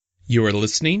You are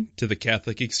listening to the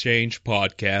Catholic Exchange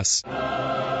Podcast.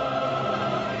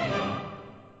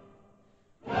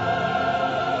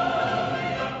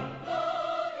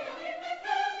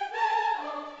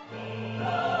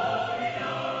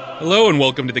 Hello and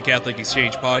welcome to the Catholic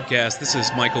Exchange Podcast. This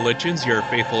is Michael Litchens, your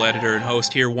faithful editor and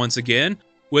host here once again,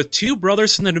 with two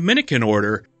brothers from the Dominican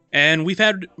Order. And we've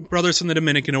had brothers from the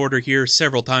Dominican Order here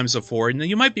several times before, and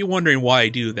you might be wondering why I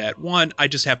do that. One, I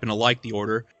just happen to like the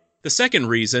order. The second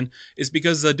reason is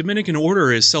because the Dominican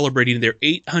Order is celebrating their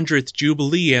 800th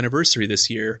Jubilee anniversary this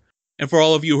year. And for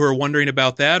all of you who are wondering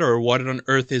about that, or what on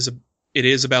earth it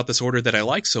is about this order that I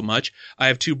like so much, I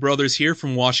have two brothers here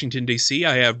from Washington, D.C.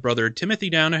 I have Brother Timothy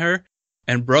Danaher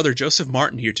and Brother Joseph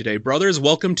Martin here today. Brothers,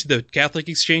 welcome to the Catholic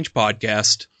Exchange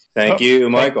Podcast. Thank you,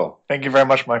 Michael. Thank you very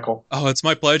much, Michael. Oh, it's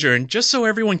my pleasure. And just so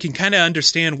everyone can kind of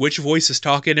understand which voice is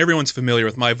talking, everyone's familiar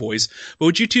with my voice, but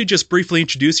would you two just briefly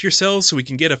introduce yourselves so we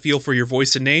can get a feel for your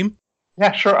voice and name?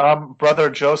 Yeah, sure. I'm Brother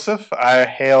Joseph. I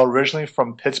hail originally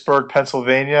from Pittsburgh,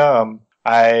 Pennsylvania.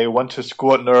 I went to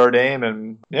school at Notre Dame,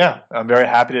 and yeah, I'm very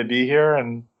happy to be here,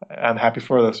 and I'm happy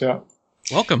for this, yeah.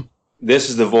 Welcome. This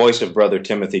is the voice of Brother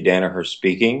Timothy Danaher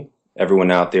speaking.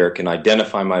 Everyone out there can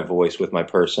identify my voice with my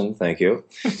person. Thank you.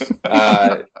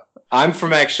 I'm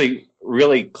from actually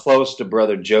really close to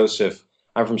Brother Joseph.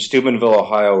 I'm from Steubenville,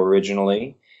 Ohio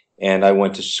originally, and I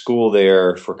went to school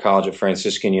there for college at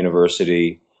Franciscan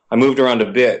University. I moved around a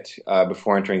bit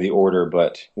before entering the order,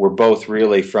 but we're both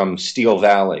really from Steel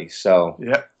Valley. So,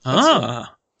 yeah.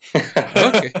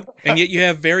 Okay. And yet you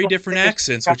have very different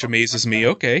accents, which amazes me.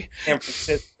 Okay. San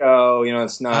Francisco,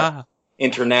 it's not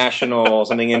international,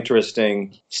 something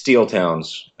interesting. Steel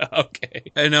towns.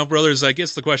 Okay. And now, brothers, I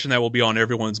guess the question that will be on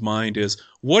everyone's mind is,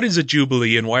 what is a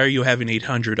Jubilee and why are you having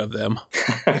 800 of them?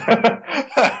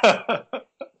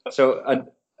 So,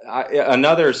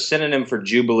 another synonym for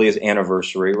Jubilee is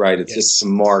anniversary, right? It's to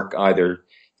mark either,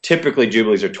 typically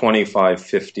Jubilees are 25,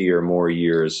 50 or more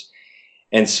years.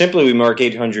 And simply we mark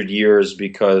 800 years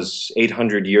because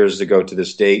 800 years ago to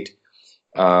this date,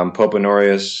 Pope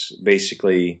Honorius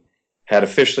basically had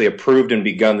officially approved and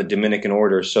begun the Dominican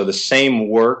Order. So the same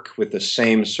work with the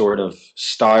same sort of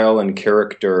style and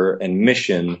character and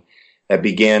mission that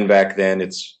began back then,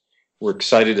 we're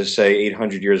excited to say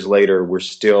 800 years later, we're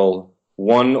still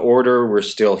one order, we're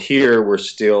still here, we're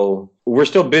still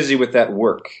busy with that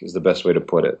work is the best way to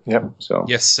put it. Yep. So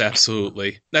yes,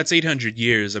 absolutely. That's 800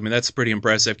 years. I mean, that's pretty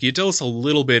impressive. Can you tell us a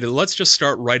little bit? Let's just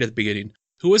start right at the beginning.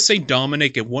 Who is St.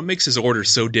 Dominic and what makes his order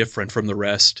so different from the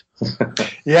rest?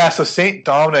 Yeah, so St.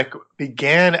 Dominic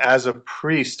began as a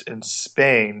priest in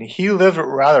Spain. He lived a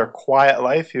rather quiet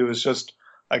life. He was just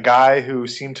a guy who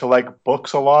seemed to like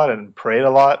books a lot and prayed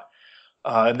a lot.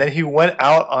 And then he went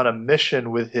out on a mission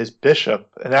with his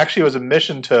bishop. And actually it was a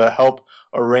mission to help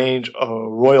arrange a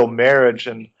royal marriage.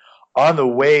 And on the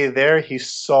way there, he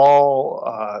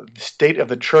saw the state of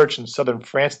the church in southern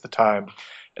France at the time.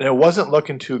 And it wasn't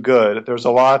looking too good. There was a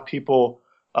lot of people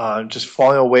just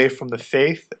falling away from the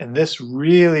faith. And this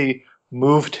really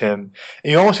moved him.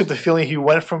 And you almost get the feeling he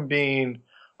went from being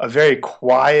a very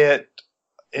quiet,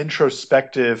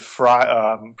 introspective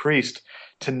priest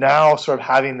to now sort of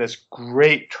having this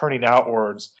great turning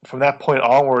outwards. From that point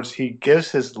onwards, he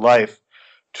gives his life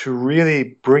to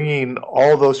really bringing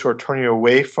all those who are turning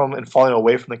away from and falling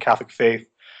away from the Catholic faith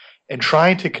and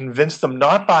trying to convince them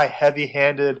not by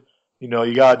heavy-handed, you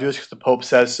got to do this because the Pope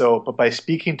says so, but by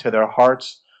speaking to their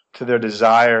hearts, to their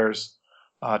desires,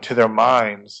 to their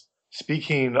minds,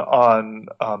 speaking on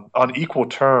equal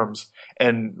terms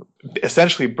and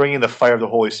essentially bringing the fire of the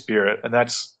Holy Spirit. And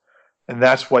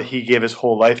that's what he gave his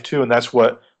whole life to, and that's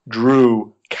what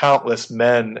drew countless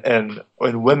men and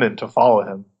women to follow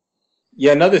him.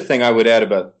 Yeah, another thing I would add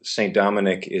about St.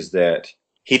 Dominic is that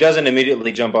he doesn't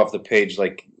immediately jump off the page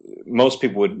like most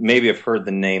people would maybe have heard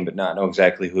the name but not know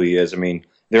exactly who he is. I mean,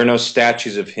 there are no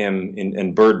statues of him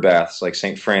in bird baths like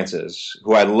St. Francis,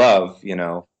 who I love,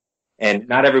 and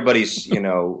not everybody's,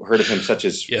 heard of him, such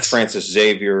as Francis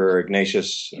Xavier or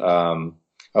Ignatius of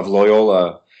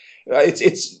Loyola.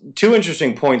 It's two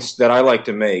interesting points that I like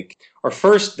to make are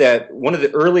first that one of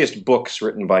the earliest books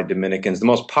written by Dominicans, the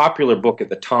most popular book at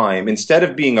the time, instead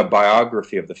of being a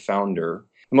biography of the founder,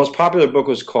 the most popular book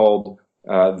was called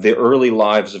The Early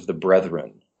Lives of the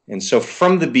Brethren. And so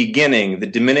from the beginning, the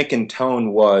Dominican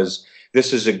tone was,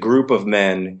 this is a group of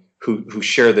men who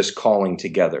share this calling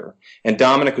together. And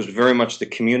Dominic was very much the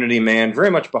community man, very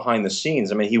much behind the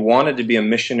scenes. I mean, he wanted to be a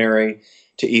missionary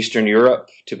to Eastern Europe,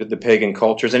 to the pagan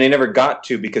cultures, and he never got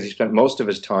to because he spent most of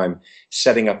his time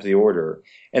setting up the order.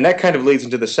 And that kind of leads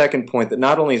into the second point, that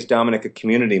not only is Dominic a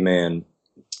community man,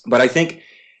 but I think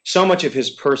so much of his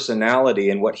personality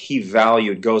and what he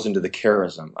valued goes into the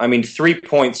charism. I mean, 3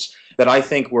 points that I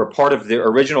think were part of the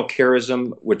original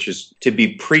charism, which is to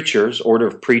be preachers, order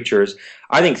of preachers.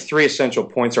 I think 3 essential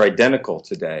points are identical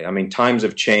today. I mean, times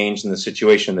have changed and the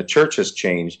situation in the church has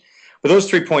changed. But those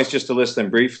 3 points, just to list them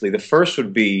briefly, the first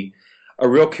would be a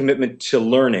real commitment to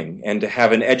learning and to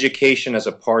have an education as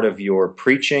a part of your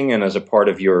preaching and as a part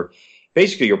of your,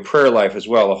 basically your prayer life as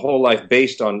well, a whole life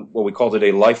based on what we call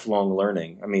today lifelong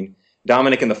learning. I mean,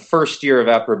 Dominic, in the first year of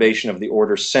approbation of the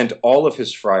order, sent all of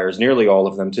his friars, nearly all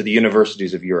of them, to the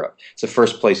universities of Europe. It's the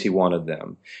first place he wanted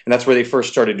them. And that's where they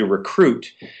first started to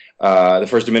recruit. The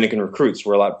first Dominican recruits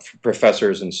were a lot of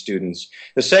professors and students.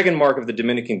 The second mark of the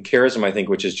Dominican charism, I think,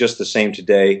 which is just the same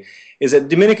today, is that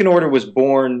Dominican order was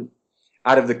born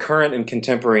out of the current and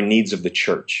contemporary needs of the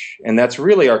church. And that's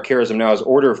really our charism now, is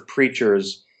order of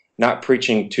preachers, not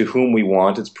preaching to whom we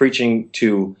want. It's preaching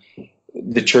to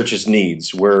the church's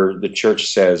needs, where the church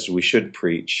says we should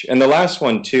preach. And the last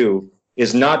one, too,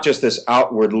 is not just this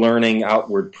outward learning,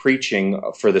 outward preaching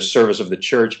for the service of the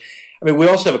church. I mean, we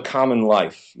also have a common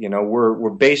life. You know,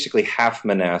 we're basically half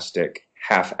monastic,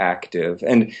 half active.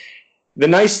 And the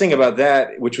nice thing about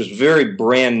that, which was very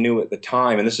brand new at the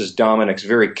time, and this is Dominic's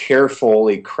very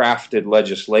carefully crafted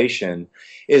legislation,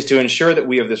 is to ensure that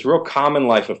we have this real common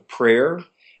life of prayer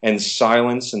and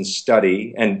silence and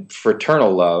study and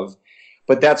fraternal love,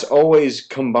 but that's always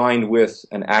combined with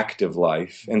an active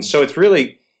life. And so it's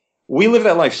really, we live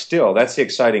that life still. That's the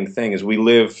exciting thing, is we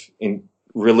live in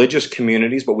religious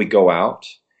communities, but we go out.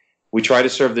 We try to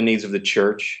serve the needs of the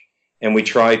church, and we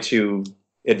try to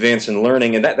advance in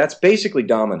learning, and that's basically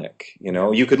Dominic. You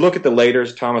know, you could look at the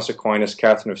laters, Thomas Aquinas,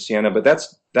 Catherine of Siena, but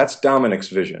that's Dominic's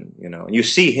vision. You know, and you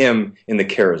see him in the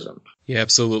charism. You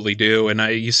absolutely do, and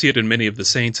you see it in many of the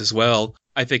saints as well.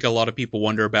 I think a lot of people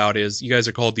wonder about is, you guys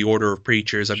are called the Order of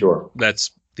Preachers. Sure.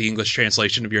 That's the English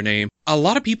translation of your name. A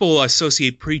lot of people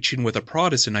associate preaching with a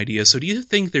Protestant idea, so do you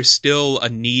think there's still a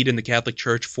need in the Catholic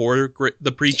Church for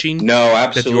the preaching? No,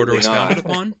 absolutely that the order was not. founded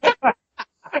upon?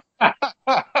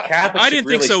 I didn't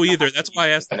think so either. That's why I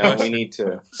asked the question. We need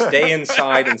to stay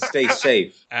inside and stay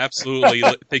safe. Absolutely.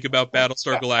 Think about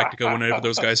Battlestar Galactica whenever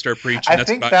those guys start preaching. I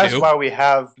think that's why we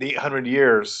have the 800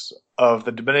 years of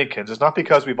the Dominicans. It's not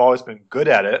because we've always been good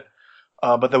at it,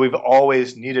 but that we've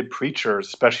always needed preachers,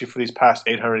 especially for these past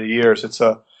 800 years. It's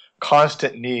a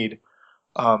constant need.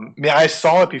 I mean, I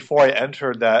saw it before I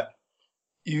entered that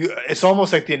it's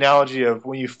almost like the analogy of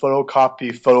when you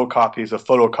photocopy photocopies of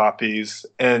photocopies,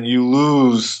 and you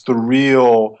lose the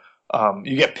real,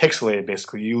 you get pixelated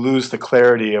basically. You lose the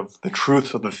clarity of the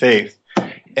truth of the faith.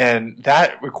 And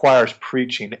that requires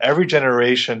preaching. Every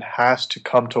generation has to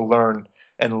come to learn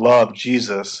and love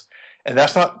Jesus. And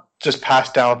that's not just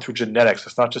passed down through genetics.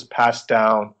 It's not just passed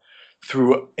down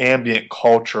through ambient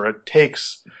culture. It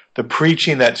takes the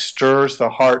preaching that stirs the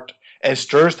heart and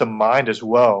stirs the mind as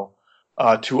well,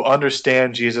 to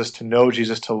understand Jesus, to know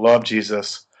Jesus, to love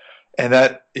Jesus. And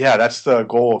that's the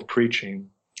goal of preaching.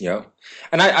 Yeah.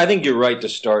 And I think you're right to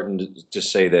start and to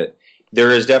say that there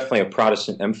is definitely a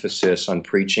Protestant emphasis on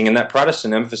preaching, and that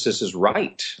Protestant emphasis is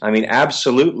right. I mean,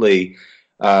 absolutely,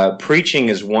 preaching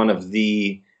is one of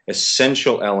the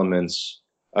essential elements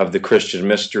of the Christian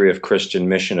mystery, of Christian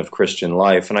mission, of Christian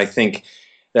life. And I think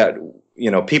that,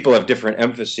 you know, people have different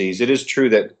emphases. It is true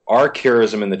that our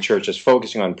charism in the church is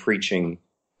focusing on preaching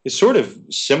is sort of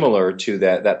similar to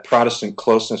that Protestant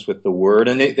closeness with the Word,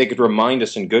 and they could remind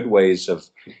us in good ways of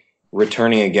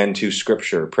returning again to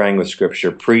Scripture, praying with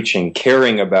Scripture, preaching,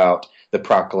 caring about the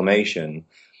proclamation,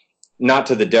 not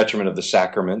to the detriment of the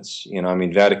sacraments. You know, I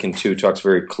mean, Vatican II talks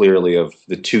very clearly of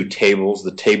the two tables,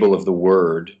 the table of the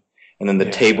Word, and then the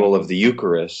table of the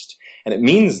Eucharist. And it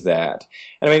means that.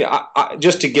 And I mean, I,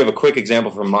 just to give a quick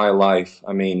example from my life,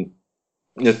 I mean,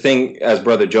 the thing, as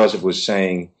Brother Joseph was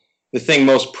saying, the thing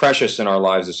most precious in our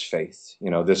lives is faith.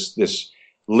 You know, this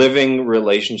living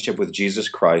relationship with Jesus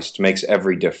Christ makes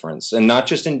every difference. And not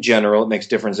just in general, it makes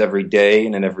difference every day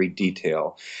and in every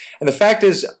detail. And the fact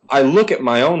is, I look at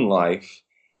my own life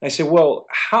and I say, well,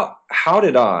 how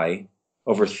did I,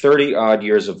 over 30 odd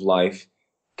years of life,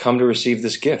 come to receive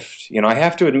this gift? You know, I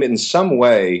have to admit in some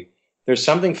way, there's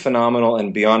something phenomenal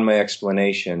and beyond my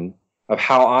explanation of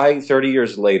how I, 30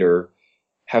 years later,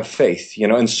 have faith, you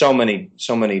know, and so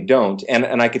many don't.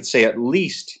 And I could say at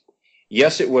least,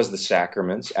 yes, it was the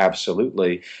sacraments,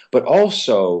 absolutely, but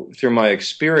also through my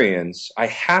experience, I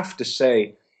have to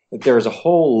say that there is a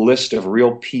whole list of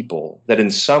real people that in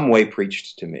some way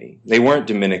preached to me. They weren't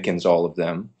Dominicans, all of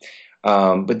them,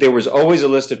 but there was always a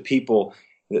list of people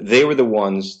that they were the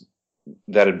ones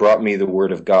that had brought me the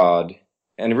Word of God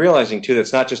and realizing too,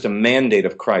 that's not just a mandate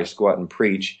of Christ, go out and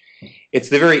preach. It's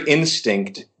the very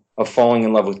instinct of falling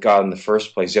in love with God in the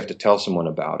first place. You have to tell someone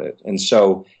about it. And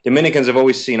so Dominicans have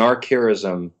always seen our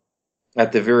charism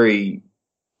at the very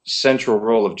central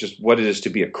role of just what it is to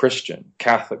be a Christian,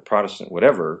 Catholic, Protestant,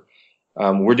 whatever.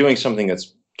 We're doing something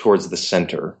that's towards the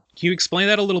center. Can you explain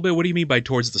that a little bit? What do you mean by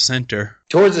towards the center?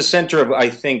 Towards the center of, I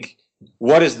think,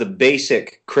 what is the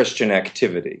basic Christian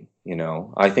activity?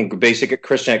 I think basic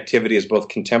Christian activity is both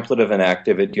contemplative and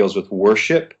active. It deals with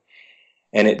worship,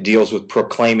 and it deals with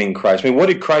proclaiming Christ. I mean, what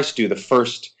did Christ do? You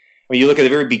look at the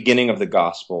very beginning of the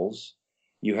Gospels,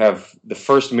 you have the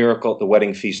first miracle at the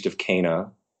wedding feast of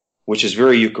Cana, which is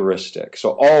very Eucharistic.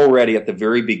 So already at the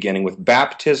very beginning, with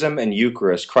baptism and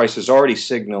Eucharist, Christ is already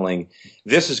signaling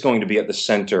this is going to be at the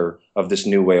center of this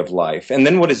new way of life. And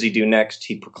then what does he do next?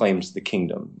 He proclaims the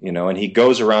kingdom, and he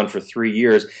goes around for 3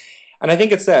 years. And I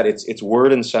think it's that. It's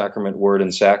word and sacrament, word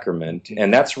and sacrament.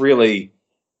 And that's really,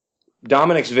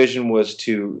 Dominic's vision was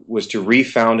to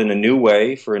refound in a new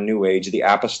way for a new age the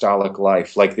apostolic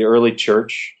life, like the early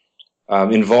church,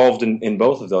 involved in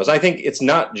both of those. I think it's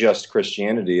not just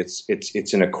Christianity.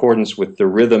 It's in accordance with the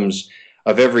rhythms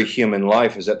of every human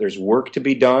life, is that there's work to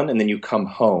be done, and then you come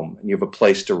home and you have a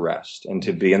place to rest and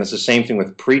to be. And it's the same thing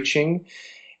with preaching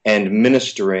and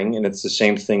ministering, and it's the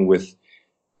same thing with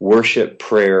worship,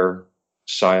 prayer,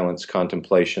 silence,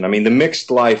 contemplation. I mean, the mixed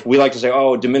life, we like to say,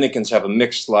 oh, Dominicans have a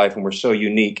mixed life and we're so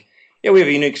unique. Yeah, we have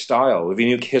a unique style, we have a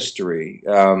unique history.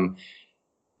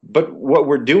 But what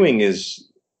we're doing is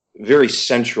very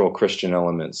central Christian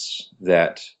elements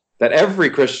that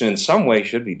every Christian in some way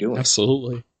should be doing.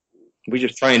 Absolutely. We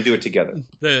just try and do it together.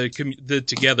 The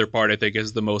together part, I think,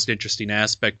 is the most interesting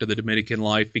aspect of the Dominican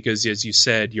life, because, as you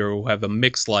said, you have a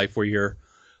mixed life where you're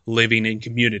living in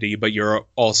community, but you're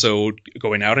also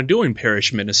going out and doing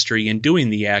parish ministry and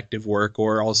doing the active work.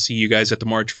 Or I'll see you guys at the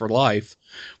March for Life,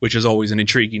 which is always an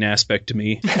intriguing aspect to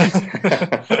me.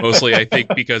 Mostly, I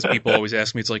think, because people always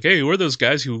ask me, it's like, hey, who are those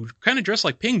guys who kind of dress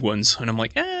like penguins? And I'm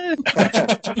like, eh.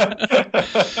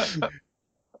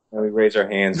 And we raise our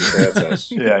hands and say, that's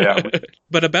us. Yeah.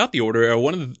 But about the order,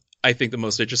 one of the, I think the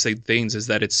most interesting things is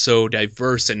that it's so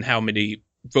diverse in how many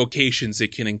vocations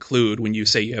it can include. When you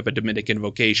say you have a Dominican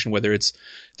vocation, whether it's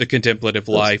the contemplative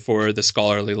life or the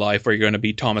scholarly life, or you're going to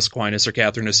be Thomas Aquinas or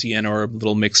Catherine of Siena, or a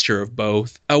little mixture of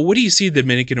both. What do you see the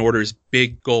Dominican order's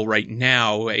big goal right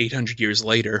now, 800 years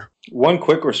later? One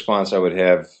quick response I would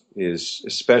have is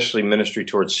especially ministry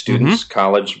towards students,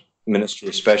 college ministry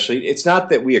especially. It's not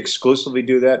that we exclusively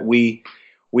do that. We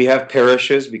have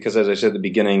parishes because, as I said at the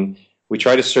beginning, we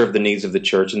try to serve the needs of the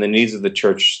church, and the needs of the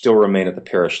church still remain at the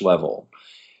parish level.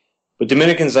 But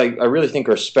Dominicans, I really think,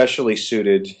 are especially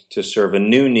suited to serve a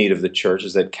new need of the church,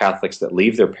 is that Catholics that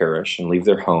leave their parish and leave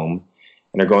their home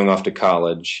and are going off to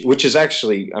college, which is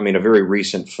actually, a very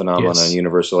recent phenomenon in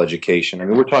universal education.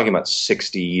 We're talking about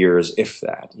 60 years, if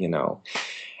that,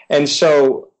 And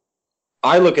so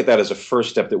I look at that as a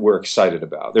first step that we're excited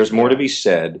about. There's more to be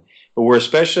said, but we're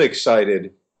especially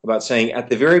excited about saying at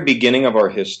the very beginning of our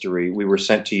history, we were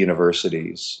sent to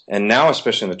universities. And now,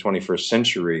 especially in the 21st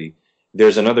century,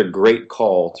 there's another great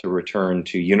call to return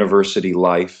to university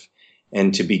life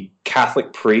and to be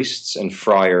Catholic priests and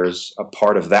friars a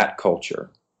part of that culture,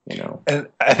 And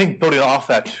I think building off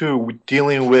that too, we're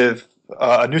dealing with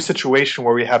a new situation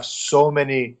where we have so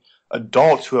many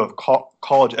adults who have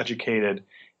college educated,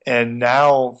 and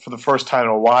now for the first time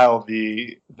in a while,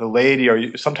 the laity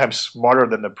are sometimes smarter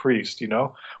than the priest,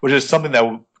 which is something that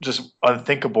was just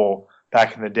unthinkable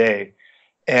back in the day.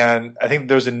 And I think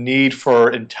there's a need for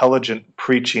intelligent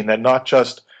preaching that not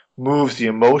just moves the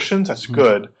emotions, that's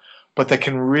good, but that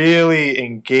can really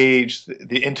engage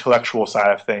the intellectual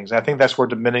side of things. And I think that's where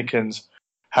Dominicans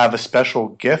have a special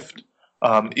gift.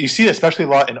 You see it especially a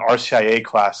lot in RCIA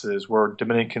classes where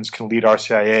Dominicans can lead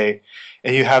RCIA,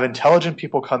 and you have intelligent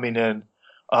people coming in,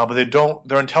 but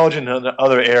they're intelligent in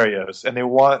other areas, and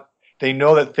they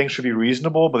know that things should be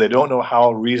reasonable, but they don't know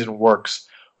how reason works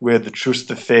with the truths of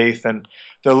the faith, and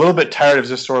they're a little bit tired of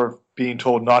just sort of being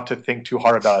told not to think too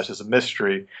hard about it. It's just a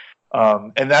mystery.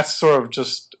 And that's sort of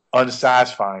just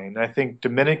unsatisfying. I think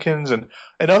Dominicans and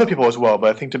other people as well,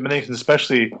 but I think Dominicans,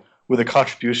 especially with the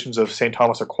contributions of St.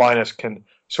 Thomas Aquinas, can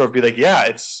sort of be like, yeah,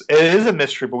 it is a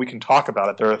mystery, but we can talk about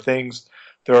it. There are things,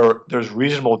 there's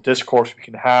reasonable discourse we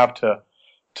can have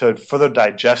to further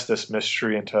digest this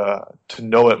mystery and to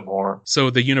know it more. So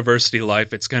the university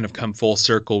life, it's kind of come full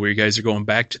circle where you guys are going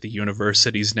back to the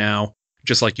universities now.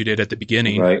 just like you did at the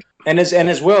beginning. Right. And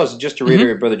as well as, just to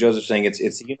reiterate Brother Joseph saying, it's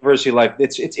the university life.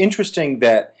 It's interesting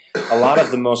that a lot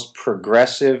of the most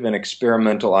progressive and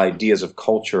experimental ideas of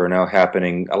culture are now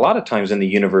happening a lot of times in the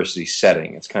university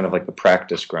setting. It's kind of like the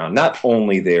practice ground. Not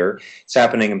only there, it's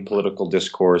happening in political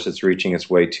discourse. It's reaching its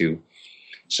way to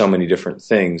so many different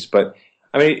things. But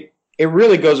I mean, it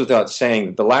really goes without saying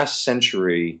that the last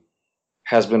century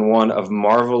has been one of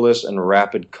marvelous and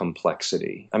rapid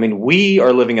complexity. I mean, we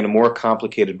are living in a more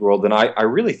complicated world than I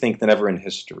really think than ever in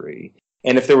history.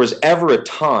 And if there was ever a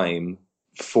time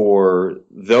for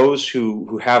those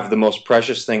who have the most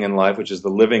precious thing in life, which is the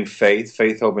living faith,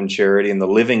 hope, and charity, and the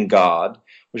living God,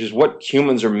 which is what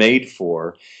humans are made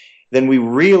for, then we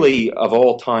really, of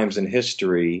all times in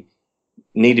history,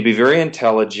 need to be very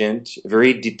intelligent,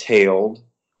 very detailed,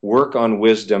 work on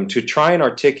wisdom to try and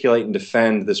articulate and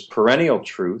defend this perennial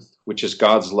truth, which is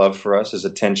God's love for us, His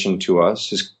attention to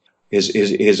us,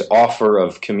 His offer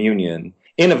of communion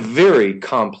in a very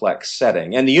complex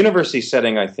setting. And the university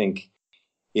setting, I think,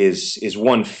 is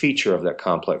one feature of that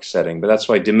complex setting. But that's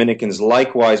why Dominicans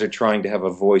likewise are trying to have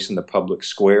a voice in the public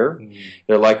square.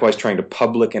 They're likewise trying to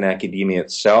public in academia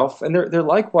itself. And they're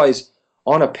likewise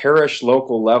on a parish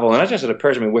local level, and not just at a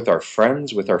parish, I mean with our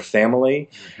friends, with our family.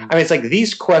 I mean, it's like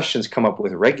these questions come up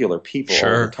with regular people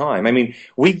all the time. I mean,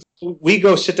 we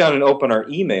go sit down and open our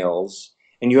emails,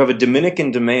 and you have a Dominican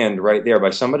demand right there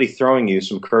by somebody throwing you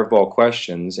some curveball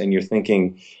questions, and you're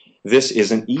thinking, this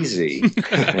isn't easy,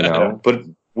 you know? But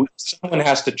someone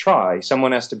has to try.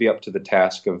 Someone has to be up to the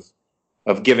task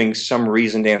of giving some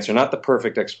reasoned answer, not the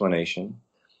perfect explanation,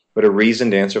 but a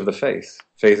reasoned answer of the faith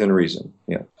and reason.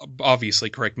 Yeah. Obviously,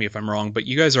 correct me if I'm wrong, but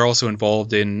you guys are also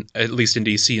involved in, at least in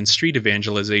DC, in street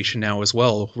evangelization now as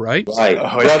well, right? Right.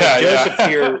 Brother Joseph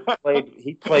here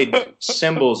played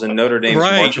cymbals in Notre Dame's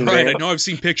marching band. I know. I've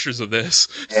seen pictures of this.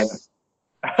 And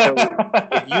so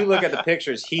if you look at the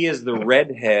pictures, he is the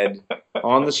redhead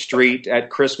on the street at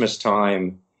Christmas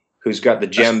time who's got the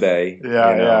djembe.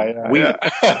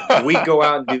 We go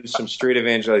out and do some street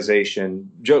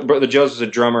evangelization. Brother Joseph's a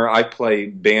drummer. I play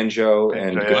banjo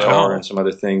and guitar and some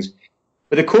other things.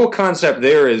 But the cool concept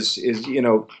there is you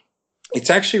know,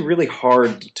 it's actually really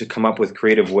hard to come up with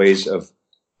creative ways of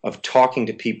talking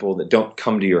to people that don't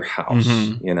come to your house,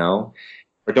 you know,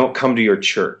 or don't come to your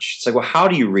church. It's like, well, how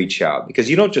do you reach out?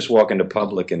 Because you don't just walk into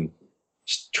public and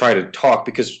try to talk,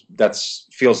 because that's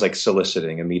feels like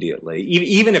soliciting immediately.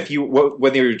 Even if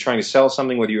whether you're trying to sell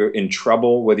something, whether you're in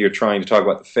trouble, whether you're trying to talk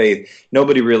about the faith,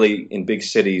 nobody really in big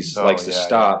cities likes to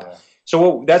stop. Yeah.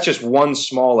 So that's just one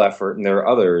small effort, and there are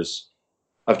others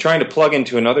of trying to plug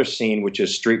into another scene, which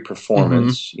is street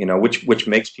performance, you know, which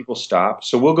makes people stop.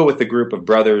 So we'll go with a group of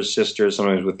brothers, sisters,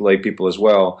 sometimes with lay people as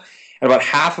well. And about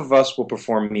half of us will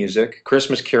perform music,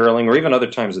 Christmas caroling, or even other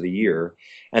times of the year.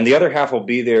 And the other half will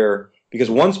be there because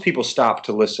once people stop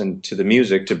to listen to the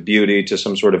music, to beauty, to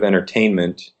some sort of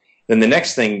entertainment, then the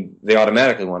next thing they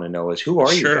automatically want to know is, who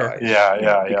are you guys?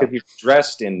 Because you're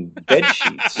dressed in bed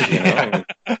sheets. You know?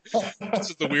 This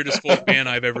is the weirdest folk band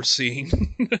I've ever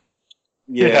seen.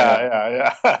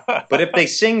 But if they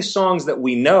sing songs that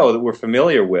we know, that we're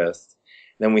familiar with,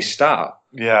 then we stop.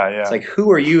 It's like,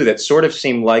 who are you that sort of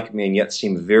seem like me and yet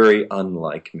seem very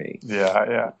unlike me?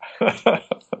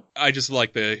 I just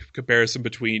like the comparison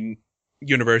between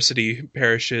university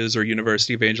parishes or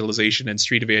university evangelization and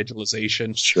street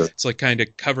evangelization. Sure. It's like kind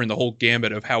of covering the whole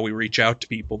gambit of how we reach out to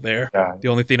people there. The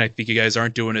only thing I think you guys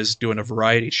aren't doing is doing a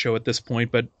variety show at this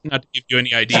point, but not to give you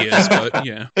any ideas, but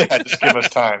just give us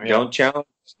time. Don't challenge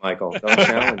us, Michael. Don't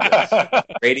challenge us.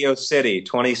 Radio City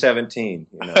 2017.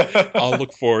 You know. I'll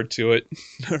look forward to it.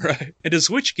 All right. And to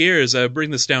switch gears,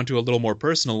 bring this down to a little more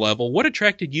personal level, what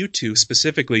attracted you two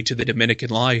specifically to the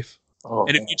Dominican life? And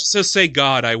if you just say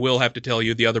God, I will have to tell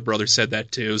you the other brother said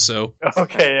that too. So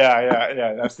okay,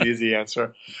 that's the easy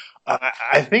answer.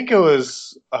 I think it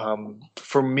was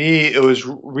for me. It was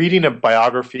reading a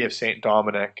biography of Saint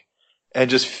Dominic and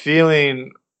just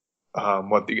feeling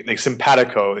like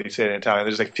simpatico, they say in Italian.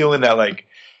 There's like feeling that like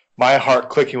my heart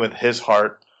clicking with his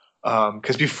heart.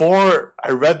 Because before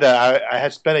I read that, I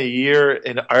had spent a year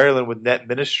in Ireland with Net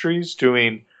Ministries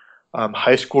doing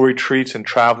high school retreats and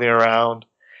traveling around.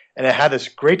 And I had this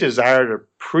great desire to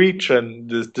preach and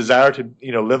this desire to,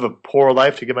 live a poor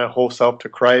life, to give my whole self to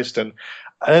Christ. And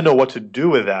I didn't know what to do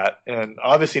with that. And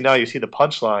obviously now you see the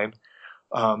punchline.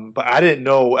 But I didn't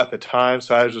know at the time.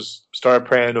 So I just started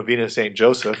praying Novena St.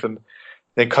 Joseph and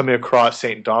then coming across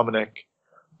St. Dominic.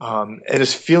 And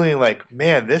just feeling like,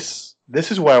 man, this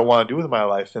is what I want to do with my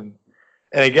life. And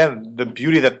again, the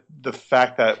beauty that the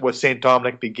fact that what St.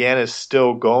 Dominic began is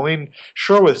still going,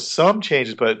 sure with some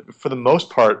changes, but for the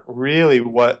most part, really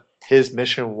what his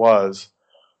mission was.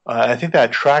 I think that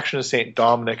attraction to St.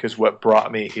 Dominic is what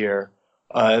brought me here,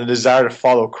 and the desire to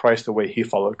follow Christ the way he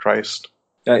followed Christ.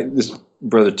 This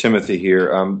Brother Timothy here.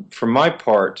 For my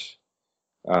part,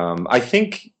 I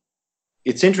think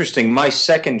it's interesting. My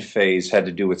second phase had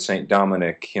to do with St.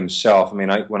 Dominic himself. I mean,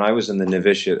 when I was in the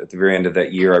novitiate at the very end of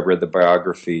that year, I read the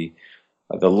biography,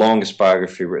 the longest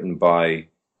biography written by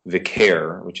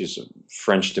Vicaire, which is a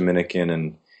French Dominican,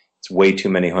 and it's way too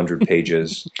many 100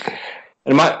 pages.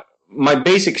 And my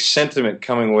basic sentiment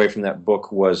coming away from that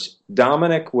book was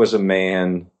Dominic was a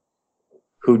man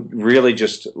who really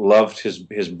just loved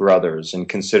his brothers and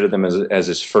considered them as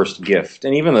his first gift,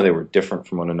 and even though they were different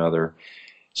from one another.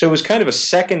 So it was kind of a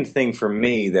second thing for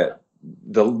me that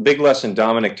the big lesson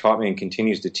Dominic taught me and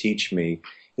continues to teach me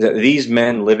is that these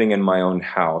men living in my own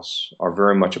house are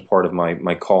very much a part of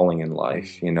my calling in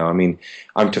life. You know, I mean,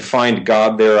 I'm to find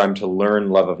God there, I'm to learn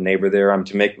love of neighbor there, I'm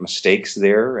to make mistakes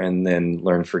there, and then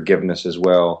learn forgiveness as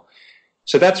well.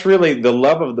 So that's really, the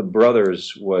love of the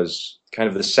brothers was kind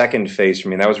of the second phase for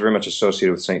me. That was very much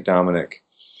associated with St. Dominic.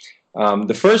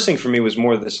 The first thing for me was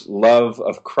more this love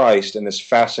of Christ and this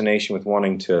fascination with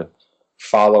wanting to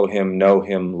follow him, know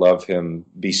him, love him,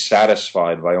 be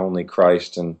satisfied by only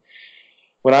Christ. And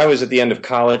when I was at the end of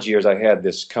college years, I had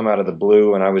this come out of the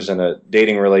blue, and I was in a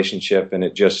dating relationship, and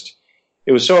it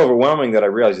was so overwhelming that I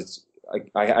realized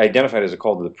I identified as a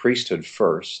call to the priesthood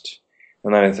first.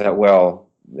 And then I thought, well,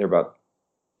 there are about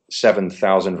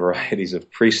 7,000 varieties of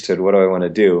priesthood. What do I want to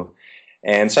do?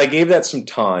 And so I gave that some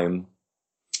time.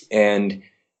 And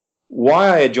why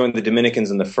I had joined the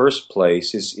Dominicans in the first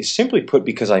place is simply put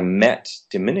because I met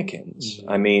Dominicans. Mm-hmm.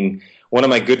 I mean, one of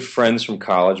my good friends from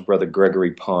college, Brother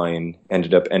Gregory Pine,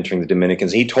 ended up entering the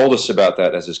Dominicans. He told us about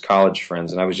that as his college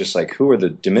friends, and I was just like, who are the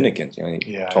Dominicans? You know,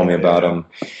 he told me about them.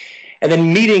 And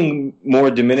then meeting more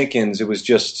Dominicans, it was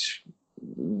just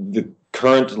the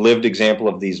current lived example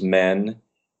of these men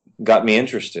got me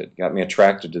interested, got me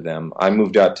attracted to them. I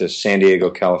moved out to San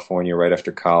Diego, California right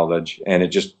after college, and it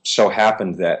just so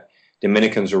happened that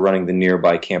Dominicans were running the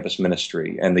nearby campus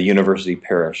ministry and the university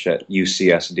parish at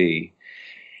UCSD.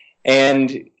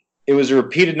 And it was a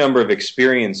repeated number of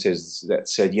experiences that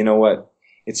said, you know what,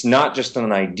 it's not just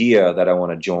an idea that I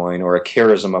want to join or a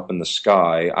charism up in the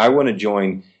sky. I want to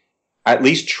join, at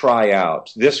least try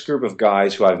out this group of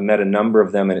guys who I've met a number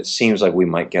of them, and it seems like we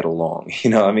might get along. You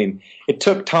know, I mean, it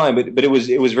took time, but it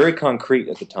was very concrete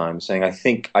at the time, saying I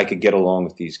think I could get along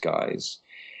with these guys.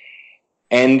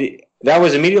 And that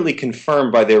was immediately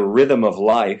confirmed by their rhythm of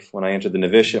life when I entered the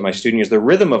novitiate, my student years. The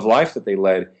rhythm of life that they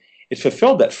led, it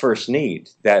fulfilled that first need,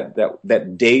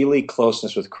 that daily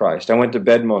closeness with Christ. I went to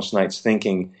bed most nights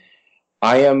thinking,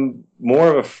 I am more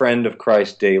of a friend of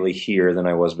Christ daily here than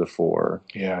I was before.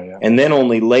 Yeah. And then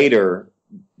only later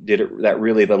did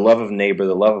the love of neighbor,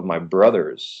 the love of my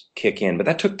brothers kick in. But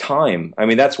that took time. I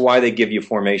mean, that's why they give you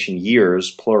formation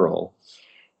years, plural,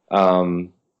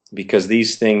 because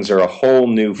these things are a whole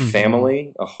new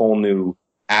family, a whole new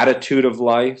attitude of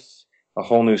life, a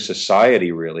whole new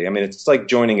society, really. I mean, it's like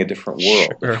joining a different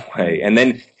world in a way. And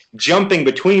then jumping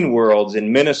between worlds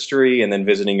in ministry and then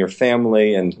visiting your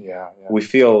family, and we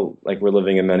feel like we're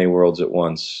living in many worlds at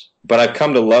once. But I've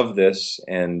come to love this,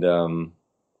 and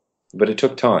but it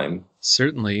took time.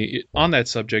 Certainly. On that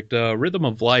subject, rhythm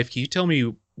of life, can you tell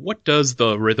me, what does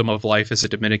the rhythm of life as a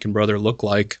Dominican brother look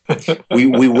like?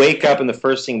 We wake up, and the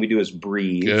first thing we do is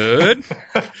breathe. Good.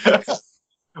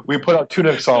 We put our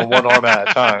tunics on one arm at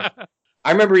a time.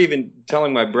 I remember even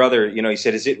telling my brother, you know, he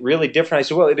said, is it really different? I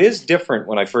said, well, it is different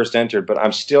when I first entered, but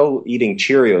I'm still eating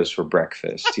Cheerios for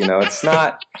breakfast. You know, it's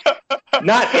not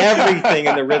everything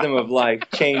in the rhythm of life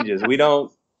changes. We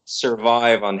don't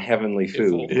survive on heavenly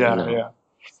food. Yeah.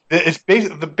 It's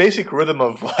the basic rhythm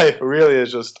of life really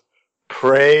is just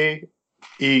pray,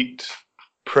 eat,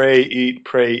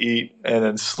 and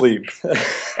then sleep.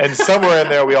 And somewhere in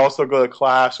there, we also go to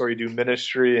class, or you do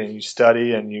ministry and you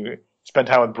study and you spend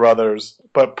time with brothers.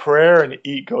 But prayer and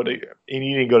eating go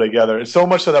together. It's so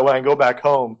much so that when I go back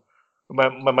home,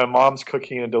 when my mom's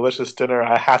cooking a delicious dinner,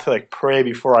 I have to pray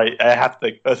before I have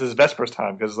to this is Vespers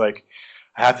time, because I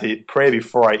have to pray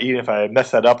before I eat. If I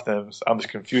mess that up, then I'm just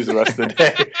confused the rest of the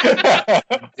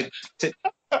day.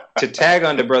 To tag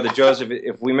on to Brother Joseph,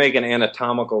 if we make an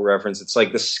anatomical reference, it's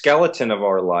like the skeleton of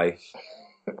our life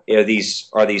are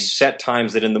these set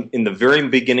times that in the very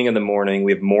beginning of the morning,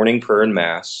 we have morning prayer and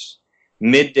Mass.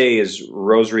 Midday is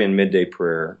rosary and midday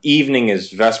prayer. Evening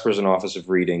is Vespers and Office of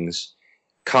Readings.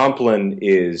 Compline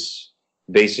is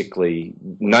basically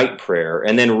night prayer.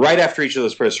 And then right after each of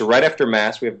those prayers, so right after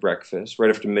Mass, we have breakfast. Right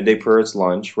after midday prayer, it's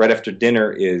lunch. Right after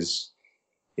dinner is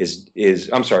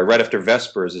I'm sorry, right after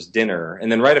Vespers is dinner.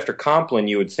 And then right after Compline,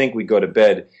 you would think we'd go to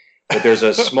bed, but there's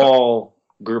a small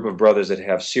group of brothers that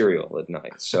have cereal at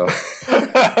night. So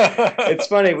it's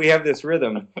funny, we have this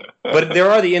rhythm. But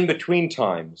there are the in-between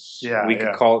times. Yeah, we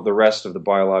could call it the rest of the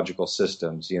biological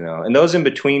systems, And those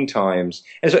in-between times,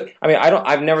 and so,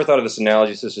 I've never thought of this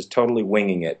analogy, so this is totally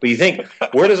winging it. But you think,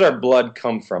 where does our blood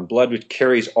come from? Blood, which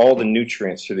carries all the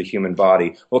nutrients through the human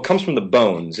body. Well, it comes from the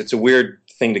bones. It's a weird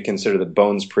thing to consider that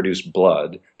bones produce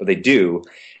blood, but they do.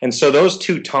 And so those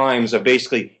two times of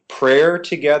basically prayer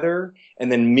together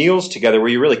and then meals together where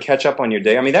you really catch up on your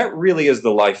day, that really is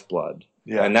the lifeblood.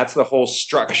 Yeah. And that's the whole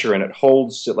structure, and it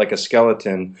holds it like a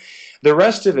skeleton. The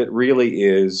rest of it really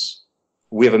is,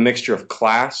 we have a mixture of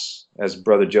class, as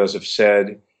Brother Joseph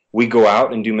said. We go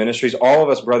out and do ministries. All of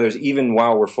us brothers, even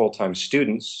while we're full-time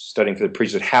students studying for the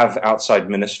priesthood, have outside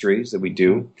ministries that we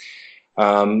do.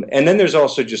 And then there's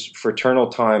also just fraternal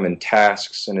time and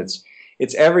tasks, and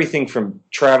it's everything from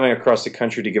traveling across the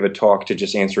country to give a talk to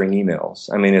just answering emails.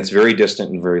 It's very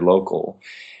distant and very local.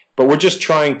 But we're just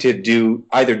trying to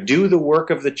either do the work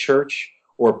of the church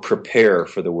or prepare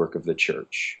for the work of the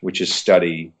church, which is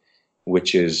study,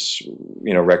 which is,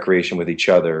 recreation with each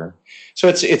other. So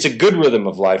it's a good rhythm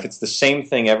of life. It's the same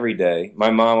thing every day.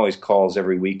 My mom always calls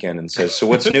every weekend and says, "So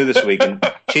what's new this week?" And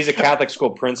she's a Catholic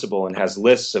school principal and has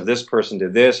lists of this person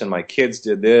did this and my kids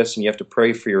did this, and you have to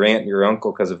pray for your aunt and your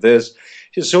uncle because of this.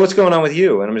 She says, "So what's going on with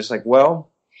you?" And I'm just like, well,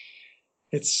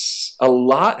 it's a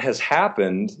lot has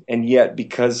happened, and yet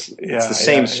because it's the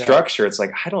same structure, it's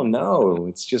like, I don't know.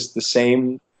 It's just the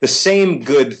same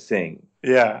good thing.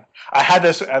 Yeah. I had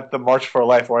this at the March for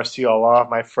Life, where I see a lot of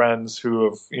my friends who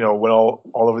have, went all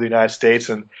over the United States,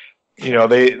 and,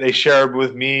 they shared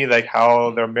with me like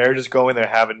how their marriage is going. They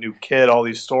have a new kid, all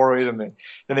these stories. And then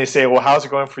they say, "Well, how's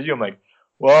it going for you?" I'm like,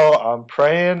 "Well, I'm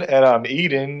praying and I'm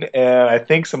eating and I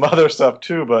think some other stuff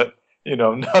too, but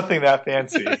nothing that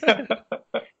fancy."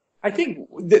 I think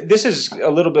this is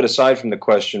a little bit aside from the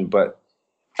question, but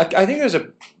I think there's a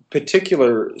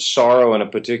particular sorrow and a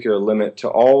particular limit to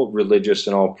all religious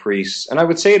and all priests. And I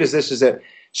would say it is this, is that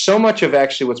so much of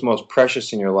actually what's most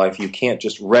precious in your life you can't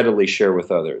just readily share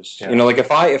with others. Yeah. Like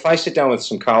if I sit down with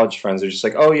some college friends, they're just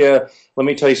like, "Oh yeah, let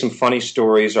me tell you some funny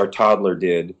stories our toddler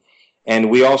did. And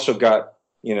we also got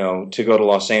to go to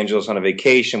Los Angeles on a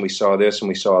vacation. We saw this and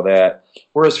we saw that."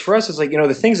 Whereas for us, it's like,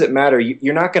 the things that matter,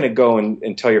 you're not going to go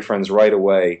and tell your friends right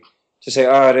away to say,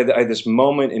 "Oh, I had this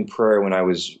moment in prayer when I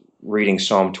was reading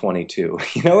Psalm 22,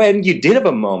 and you did have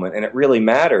a moment and it really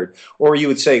mattered." Or you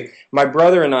would say, "My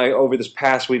brother and I, over this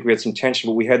past week, we had some tension,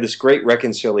 but we had this great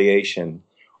reconciliation."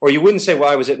 Or you wouldn't say, "Well,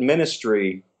 I was at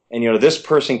ministry and, this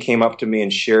person came up to me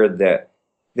and shared that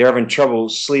they're having trouble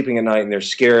sleeping at night and they're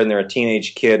scared and they're a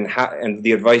teenage kid, and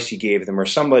the advice you gave them," or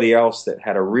somebody else that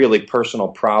had a really personal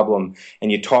problem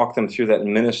and you talked them through that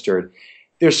and ministered.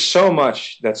 There's so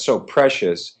much that's so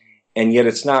precious, and yet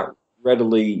it's not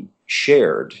readily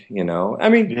shared,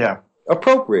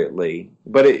 appropriately.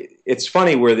 But it's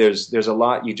funny where there's a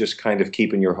lot you just kind of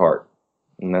keep in your heart,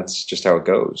 and that's just how it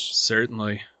goes.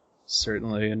 Certainly.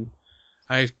 And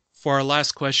for our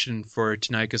last question for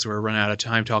tonight, because we're running out of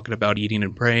time talking about eating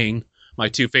and praying, my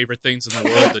two favorite things in the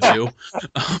world to do.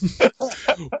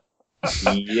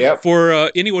 Yep.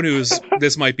 For anyone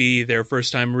this might be their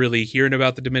first time really hearing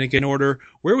about the Dominican Order,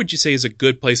 where would you say is a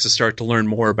good place to start to learn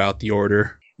more about the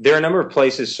order? There are a number of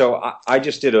places. So I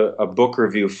just did a book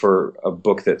review for a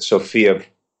book that Sophia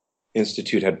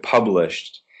Institute had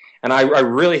published, and I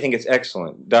really think it's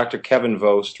excellent. Dr. Kevin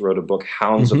Vost wrote a book,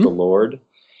 Hounds of the Lord.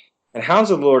 And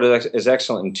Hounds of the Lord is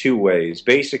excellent in two ways.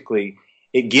 Basically,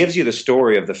 it gives you the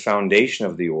story of the foundation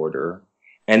of the order,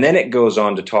 and then it goes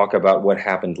on to talk about what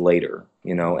happened later,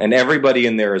 and everybody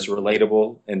in there is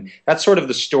relatable. And that's sort of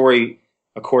the story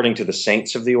according to the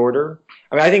saints of the order.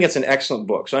 I think it's an excellent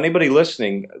book. So anybody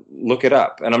listening, look it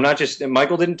up. And I'm not just,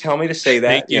 Michael didn't tell me to say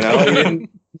that, He didn't.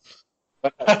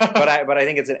 But I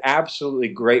think it's an absolutely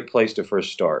great place to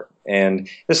first start. And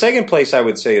the second place I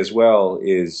would say as well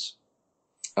is,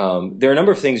 there are a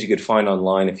number of things you could find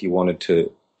online if you wanted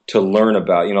to learn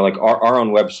about. Like our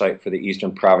own website for the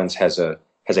Eastern Province has a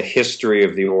history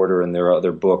of the order, and there are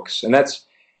other books, and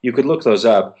you could look those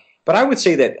up. But I would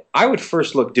say that I would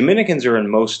first look. Dominicans are in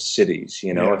most cities.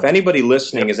 If anybody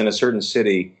listening is in a certain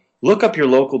city, look up your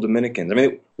local Dominicans.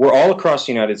 We're all across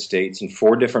the United States in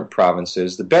 4 different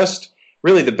provinces. The best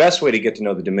way to get to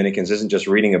know the Dominicans isn't just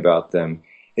reading about them.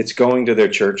 It's going to their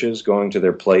churches, going to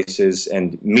their places,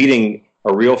 and meeting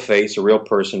a real face, a real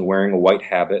person wearing a white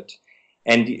habit.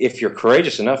 And if you're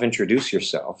courageous enough, introduce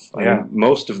yourself.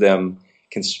 Most of them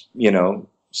can,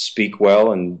 speak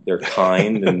well and they're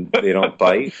kind and they don't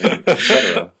bite,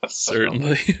 etc.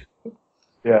 Certainly.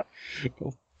 Yeah.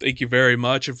 Well, thank you very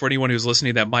much. And for anyone who's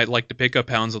listening that might like to pick up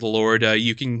Hounds of the Lord,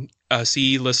 you can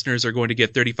CE listeners are going to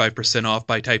get 35% off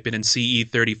by typing in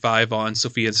CE35 on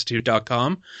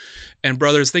SophiaInstitute.com. And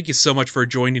brothers, thank you so much for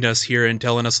joining us here and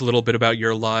telling us a little bit about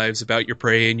your lives, about your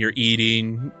praying, your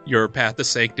eating, your path to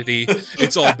sanctity.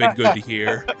 It's all been good to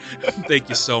hear. Thank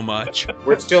you so much.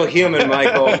 We're still human,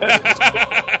 Michael.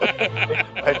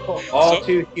 All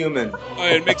too human.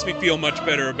 It makes me feel much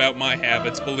better about my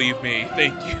habits, believe me.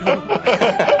 Thank you.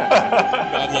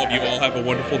 God love you all. Have a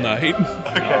wonderful night.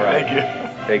 Okay, All right. thank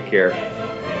you. Take care.